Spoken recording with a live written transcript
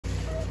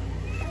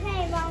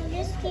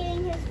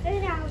getting his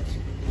food out.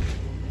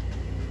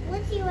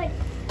 Let's see what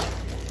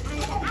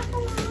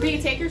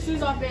B, take your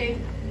shoes off, babe.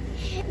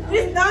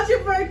 It's not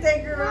your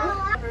birthday, girl.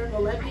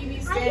 Well, let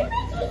BB stand. Are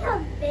you making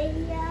a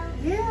video?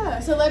 Yeah,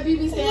 so let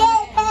BB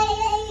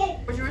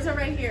stand. Yours are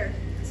right here.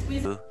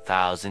 Squeeze.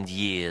 2,000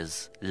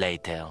 years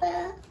later.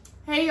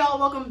 Hey y'all,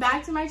 welcome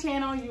back to my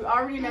channel. You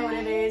already know what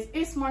it is.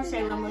 It's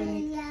Marshayla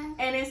Monique.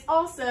 And it's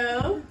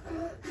also,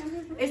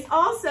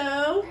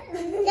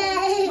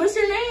 what's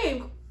your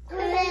name?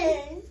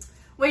 Quinn.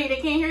 Wait, they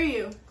can't hear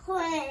you.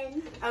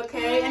 Quinn.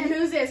 Okay, and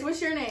who's this?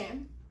 What's your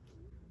name?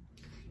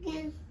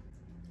 Quinn.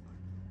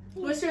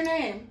 What's your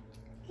name?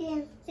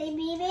 Say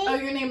BB. Oh,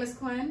 your name is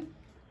Quinn?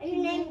 Your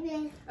name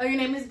is Oh, your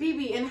name is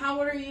BB. And how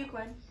old are you,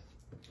 Quinn?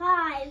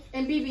 5.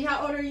 And BB,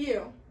 how old are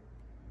you?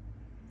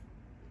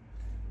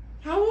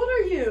 How old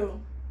are you?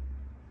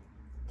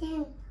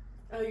 10.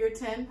 Oh, you're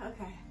 10?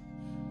 Okay.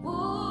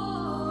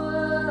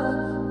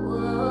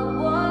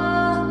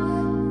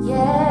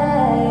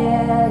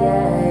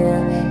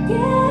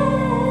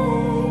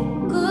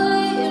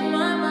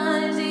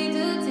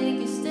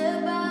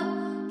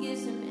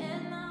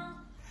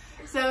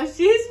 So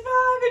she's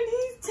 5 and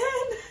he's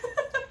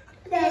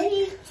 10. Then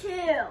he's 2.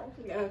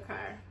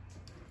 Okay.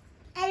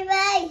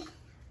 Anyway.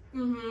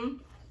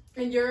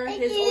 And you're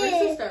his older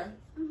sister.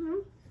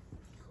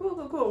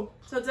 Cool.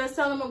 So just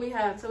tell them what we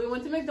have. So we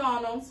went to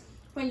McDonald's.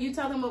 When you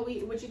tell them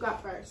what you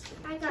got first.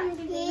 I got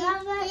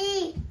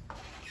pizza.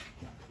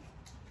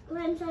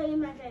 Let me tell you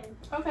my food.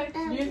 Okay. Do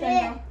your thing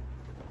now.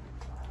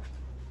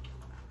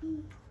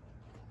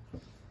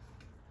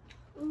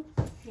 You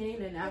need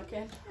a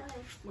napkin.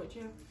 Okay. What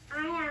you?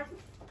 I have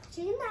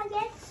chicken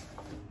nuggets,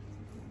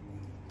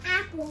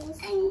 apples,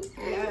 and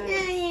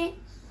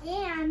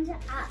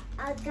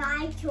a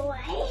guy toy.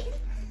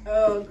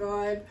 Oh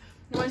God.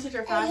 You want to sit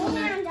your fries in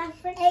there? And a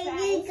french fries.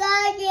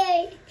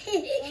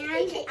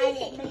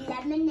 And a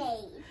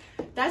lemonade.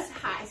 That's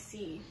high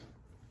C.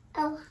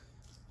 Oh.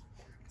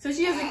 So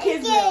she has a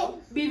kids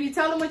meal. BB,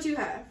 tell them what you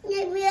have.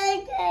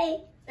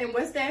 And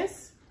what's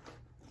this?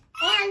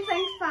 And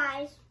french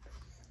fries.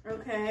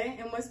 Okay.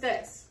 And what's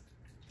this?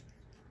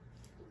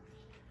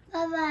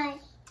 Bye-bye.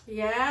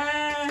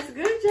 Yes.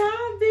 Good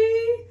job,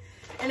 B.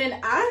 And then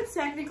I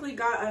technically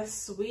got a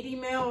Saweetie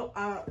Meal.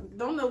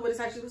 Don't know what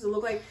it's actually supposed to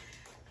look like.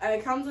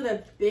 It comes with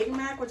a Big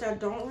Mac, which I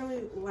don't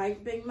really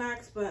like Big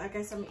Macs, but I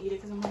guess I'm gonna eat it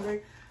because I'm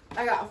hungry.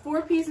 I got a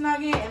 4-piece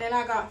nugget, and then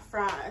I got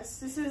fries.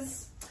 That's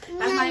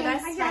my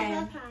best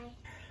friend.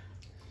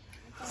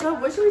 So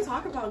what should we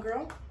talk about,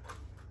 girl?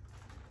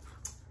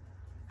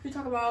 Should we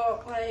talk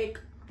about like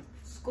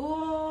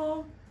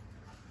school?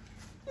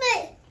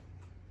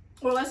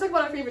 Well, let's talk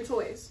about our favorite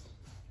toys.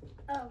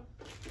 Oh.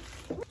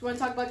 You want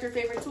to talk about your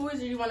favorite toys, or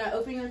do you want to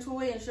open your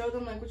toy and show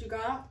them like what you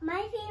got?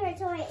 My favorite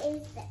toy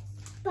is this,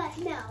 but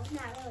no,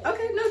 not really.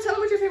 Okay, no, tell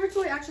them what your favorite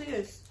toy actually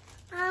is.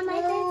 My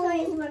favorite toy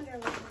is Wonder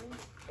Woman.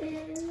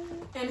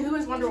 And who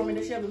is Wonder Woman?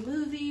 Does she have a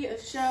movie, a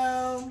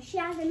show? She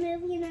has a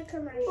movie and a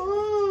commercial.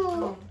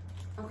 Oh.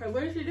 Okay,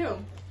 what does she do?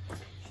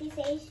 She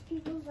saves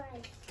people's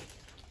lives.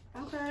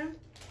 Okay.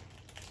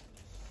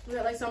 Is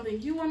that like something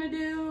you want to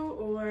do,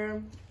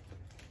 or?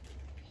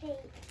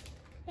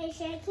 Hey,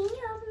 Shay, can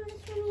you open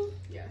this for me?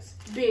 Yes.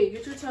 B,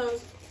 get your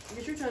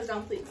toes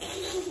down, please.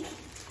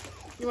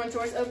 You want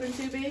yours open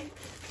too, B?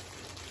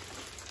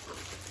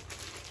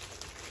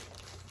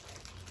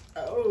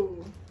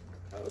 Oh,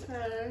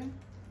 okay.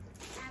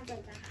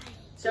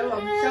 Show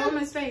him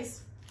his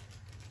face.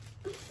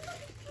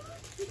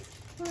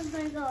 Where's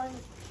my going?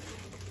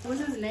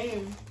 What's his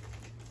name?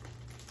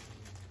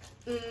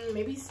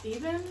 Maybe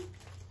Steven?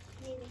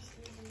 Maybe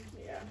Steven.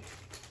 Yeah.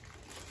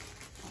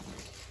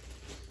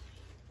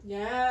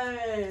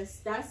 Yes,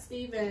 that's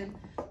Steven.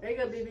 There you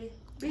go, baby.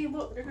 B,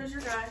 look, there goes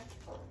your guy.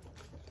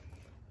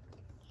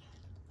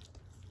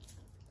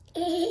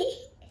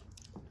 He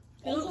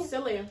looks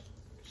silly.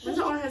 What's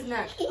on his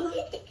neck? I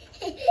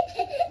don't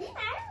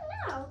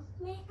know.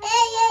 I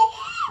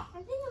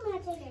think I'm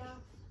gonna take it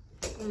off.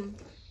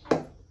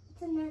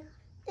 It's a neck.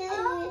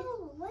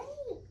 Oh,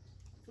 wait.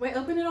 Wait,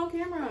 open it on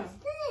camera.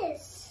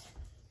 This.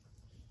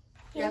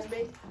 Yes,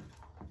 babe.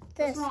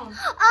 This. What's wrong?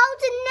 Oh,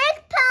 the neck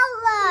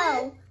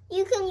pillow.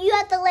 You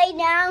have to lay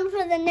down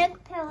for the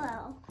neck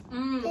pillow.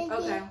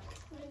 Okay.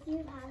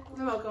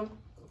 You're welcome.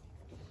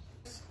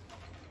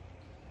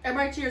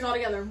 Everybody cheers all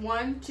together.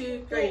 1,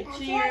 2, 3.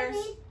 Cheers.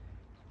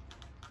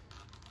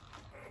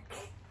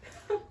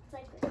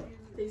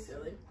 Be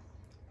silly.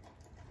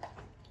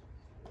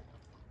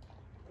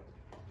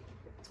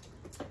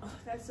 Oh,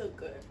 that's so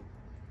good.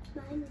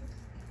 Mine is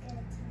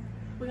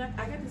good.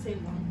 I got the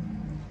same one.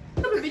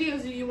 What other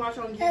videos do you watch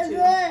on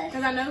YouTube?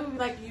 Because I know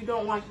like you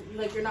don't watch,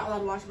 like you're not allowed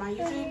to watch my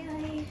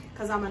YouTube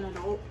because I'm an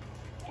adult.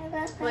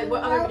 Like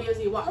what other videos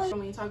do you watch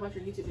when you talk about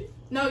your YouTube video?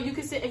 No, you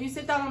can sit, if you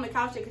sit down on the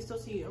couch, they can still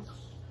see you.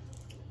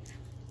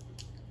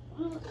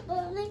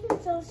 Well, they can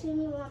still see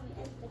me on What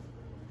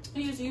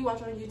videos do you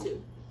watch on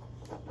YouTube?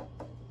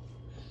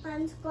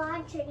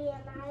 Squad, Trinity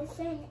and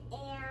Madison,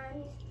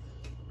 and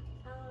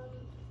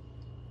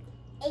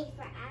A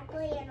for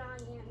Ashley and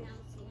Anya and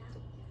Elsia.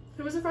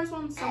 Who was the first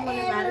one? Someone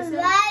in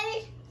Madison?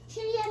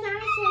 Chili and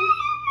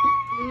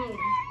Madison.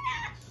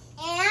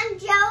 And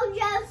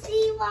JoJo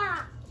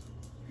Siwa.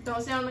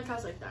 Don't say on the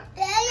cuss like that.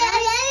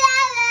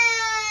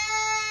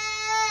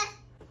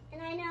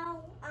 And I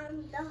know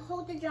the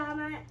whole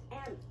drama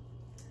and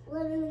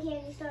live in the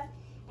candy store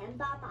and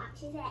Bob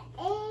She said,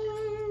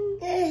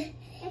 and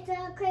it's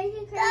a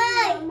crazy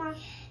drama.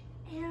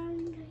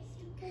 And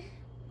I think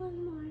one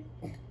more.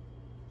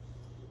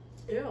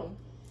 Ew.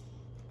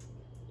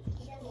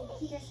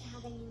 He doesn't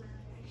have any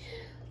manners.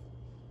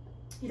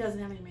 He doesn't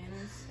have any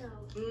manners?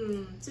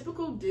 No.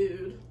 Typical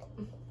dude.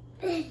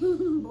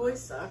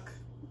 Boys suck.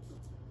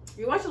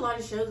 You watch a lot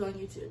of shows on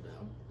YouTube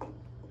though.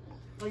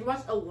 Like you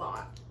watch a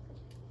lot.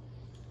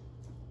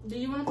 Do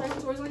you want to play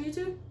with toys on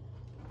YouTube?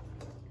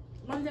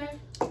 One day?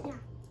 Yeah.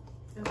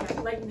 Okay.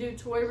 Like do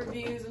toy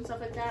reviews and stuff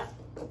like that?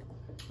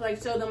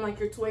 Like show them like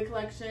your toy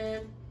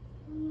collection?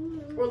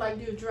 Or like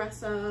do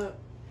dress up?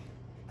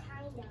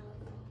 Kind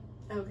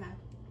of. Okay.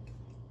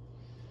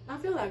 I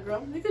feel that,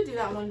 girl. We could do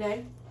that one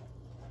day.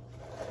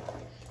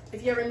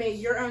 If you ever made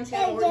your own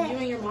channel, or you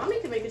and your mommy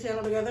could make a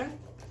channel together.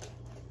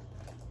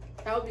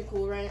 That would be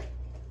cool, right?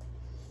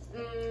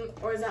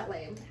 Or is that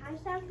lame?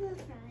 How's that good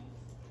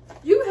fries?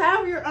 You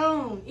have your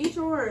own. Eat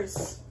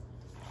yours.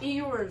 Eat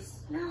yours.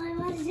 No, I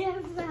want to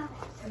fries.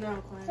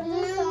 No, Quinn.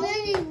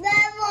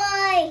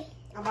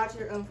 I bought you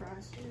your own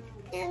fries.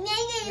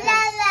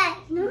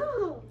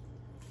 No.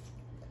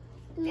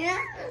 No.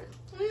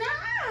 No.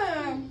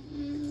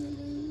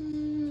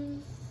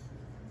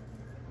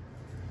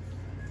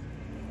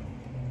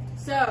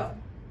 So,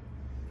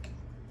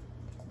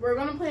 we're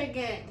going to play a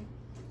game.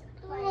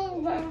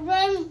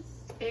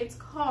 It's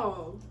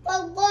called...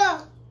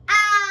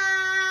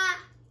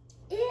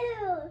 Ew.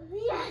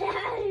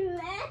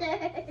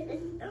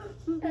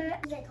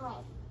 What's it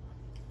called?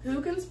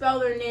 Who can spell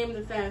their name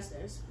the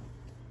fastest?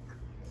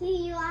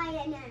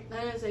 T-U-I-N-N.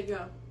 I'm going to say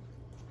go.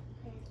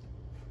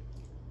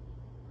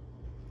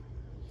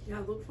 You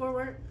gotta look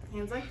forward.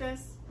 Hands like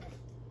this.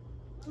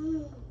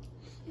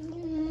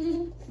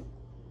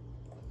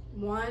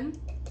 1,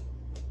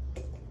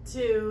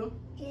 2,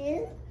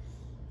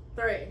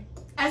 3.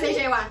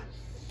 S-H-A-Y.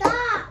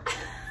 Stop.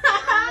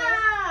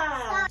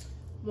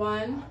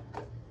 1,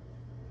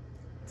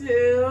 2.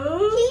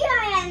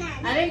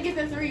 T-I-N-N. I didn't get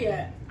the 3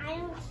 yet. I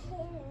don't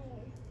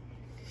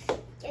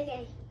care.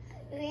 Okay.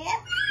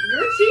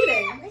 You're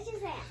cheating. Let's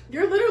just say.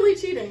 You're literally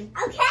cheating.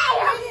 Okay.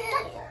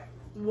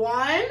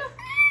 1,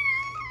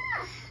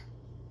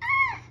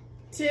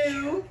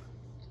 2,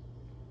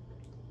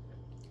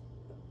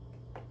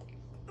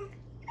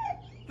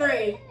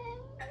 3.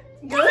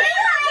 Good.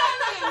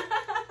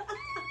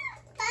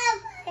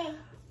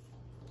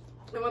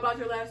 And what about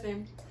your last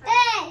name?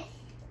 Hey.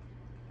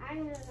 I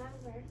don't remember.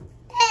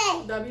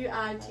 Hey.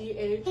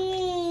 W-I-T-H.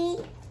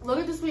 Look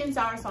at the sweet and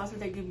sour sauce that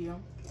they give you.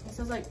 It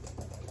says like,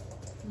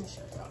 let me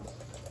show y'all.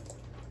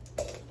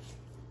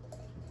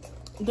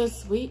 The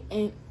sweet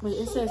and, wait,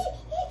 it says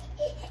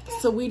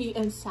Saweetie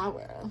and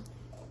sour.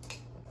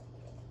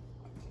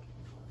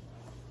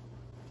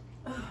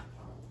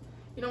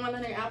 You don't want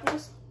any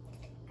apples?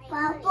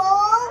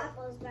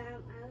 Apples, but I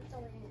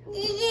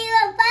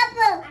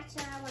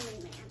Actually, I want to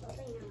eat my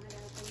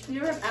apples. You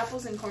ever have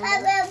apples and corn? I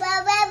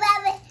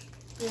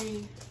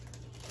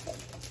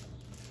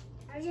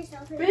just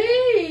opened B!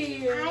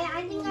 it.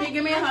 I think B,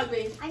 give me a hug, B.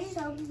 I just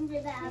opened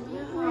it up. I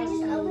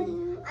just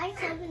opened it by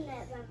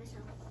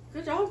myself.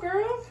 Good job,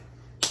 girl.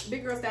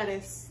 Big girl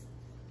status.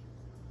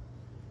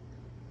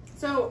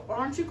 So,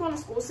 aren't you going to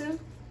school soon?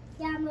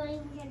 Yeah, I'm going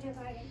to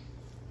kindergarten.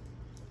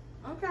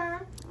 Okay.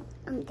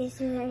 This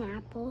is an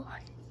apple.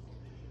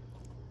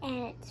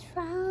 And it's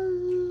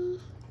from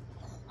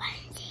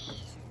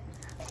Wendy's.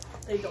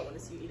 They don't want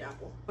to see you eat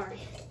apple. Sorry.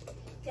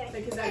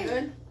 Like, is that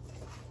good?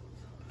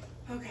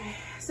 Okay.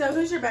 So,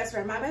 who's your best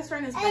friend? My best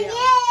friend is Bria.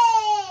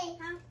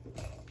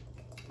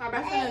 My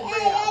best friend is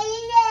Bria.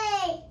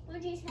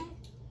 What'd you say?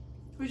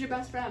 Who's your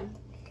best friend?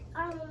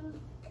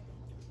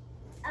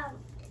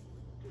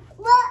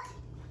 What?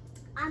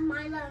 I'm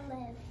Marshayla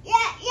Monique.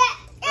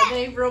 Are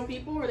they real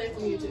people or are they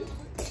from YouTube?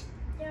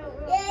 They're real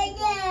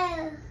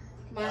people.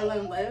 Marshayla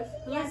and Liv?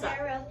 Who is that?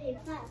 They're real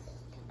people.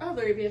 Oh,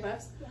 they're your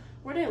BFFs? Yeah.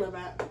 Where do they live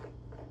at?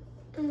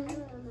 I don't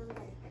remember.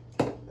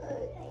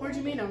 Where'd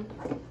you meet them?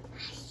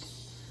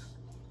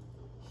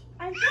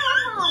 I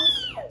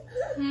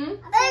Hmm?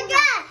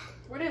 don't.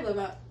 Where do they live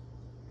at?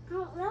 I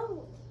don't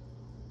know.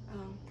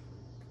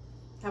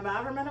 Have I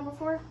ever met them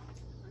before?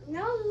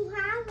 No, you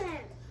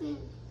haven't.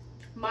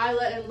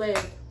 Marshayla and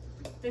Liv.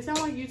 They sound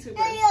like YouTubers.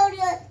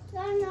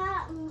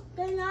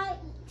 They're not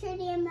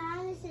Trinity and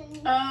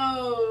Madison.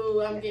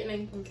 Oh, I'm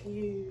getting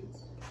confused.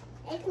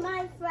 It's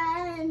my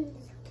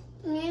friends.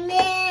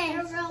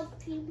 They're real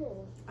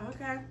people.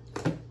 Okay.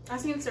 I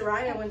seen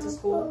Soraya went to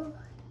school.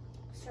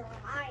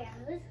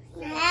 Soraya.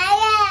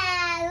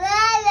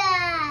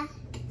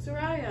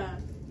 Soraya.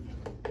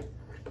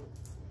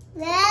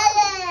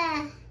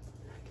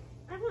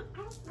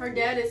 Her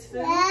dad is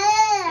food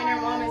and her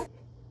mom is...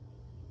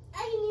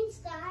 Oh, you mean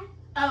Sky?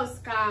 Oh,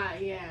 Sky,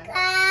 yeah.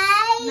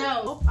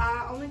 No,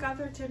 I only got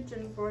their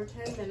attention for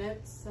 10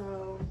 minutes,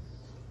 so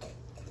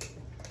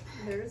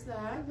there's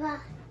that.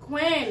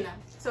 Quinn,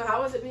 so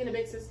how was it being a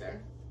big sister?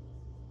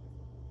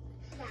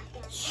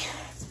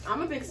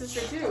 I'm a big sister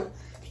too.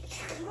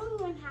 I don't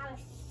even have a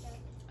sister.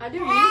 I do.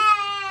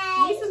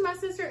 Niece is my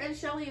sister and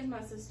Shelly is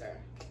my sister.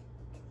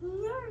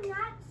 You're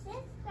not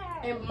sister.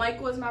 And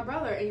Mike was my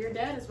brother, and your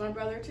dad is my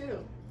brother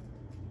too.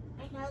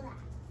 I know that.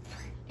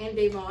 And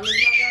Davon is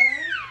my brother.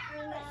 I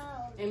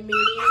know. And Mimi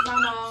is my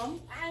mom.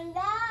 I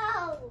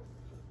know.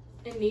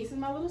 And Niece is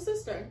my little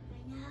sister. I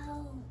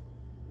know.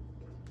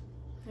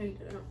 And,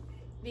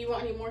 do you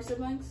want any more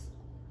siblings?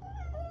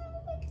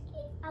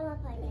 I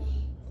want to play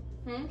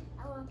game.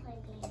 I want to play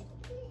game.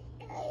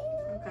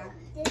 Okay.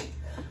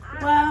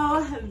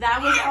 Well,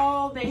 that was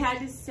all they had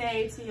to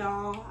say to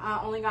y'all.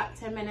 I only got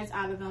 10 minutes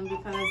out of them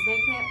because they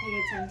can't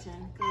pay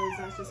attention because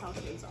that's just how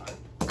kids are.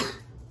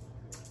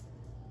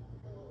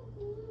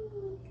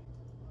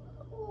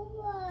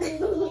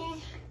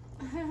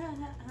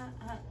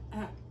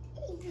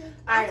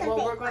 Alright,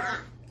 well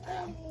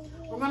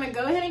we're gonna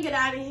go ahead and get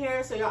out of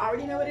here. So y'all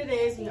already know what it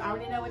is and you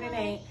already know what it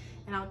ain't.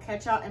 And I'll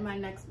catch y'all in my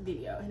next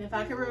video. And if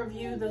I can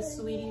review the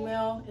Saweetie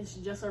Meal, it's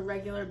just a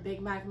regular Big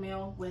Mac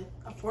meal with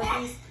a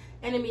 4-piece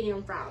and a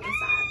medium fry on the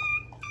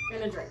side.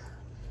 And a drink.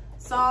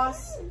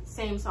 Sauce,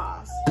 same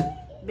sauce.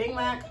 Big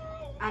Mac,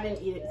 I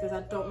didn't eat it because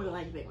I don't really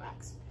like Big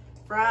Macs.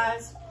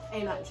 Fries,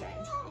 ain't nothing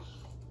changed.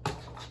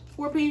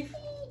 4-piece,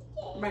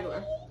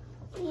 regular.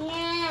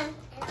 Yeah.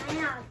 And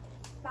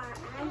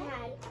I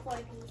had 4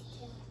 pieces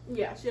too.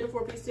 Yeah, she had a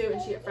 4-piece too,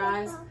 and she had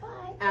fries,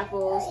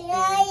 apples,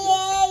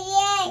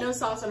 and no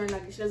sauce on her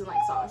nuggets. She doesn't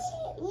like sauce.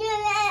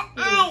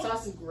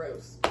 Sauce is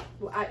gross.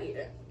 Well, I eat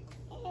it.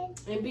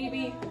 And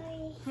BB,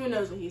 who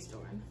knows what he's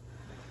doing.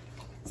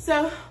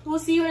 So, we'll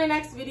see you in the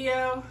next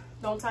video.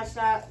 Don't touch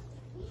that.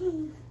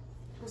 We'll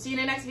see you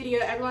in the next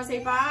video. Everyone say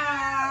bye.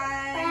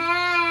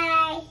 Bye.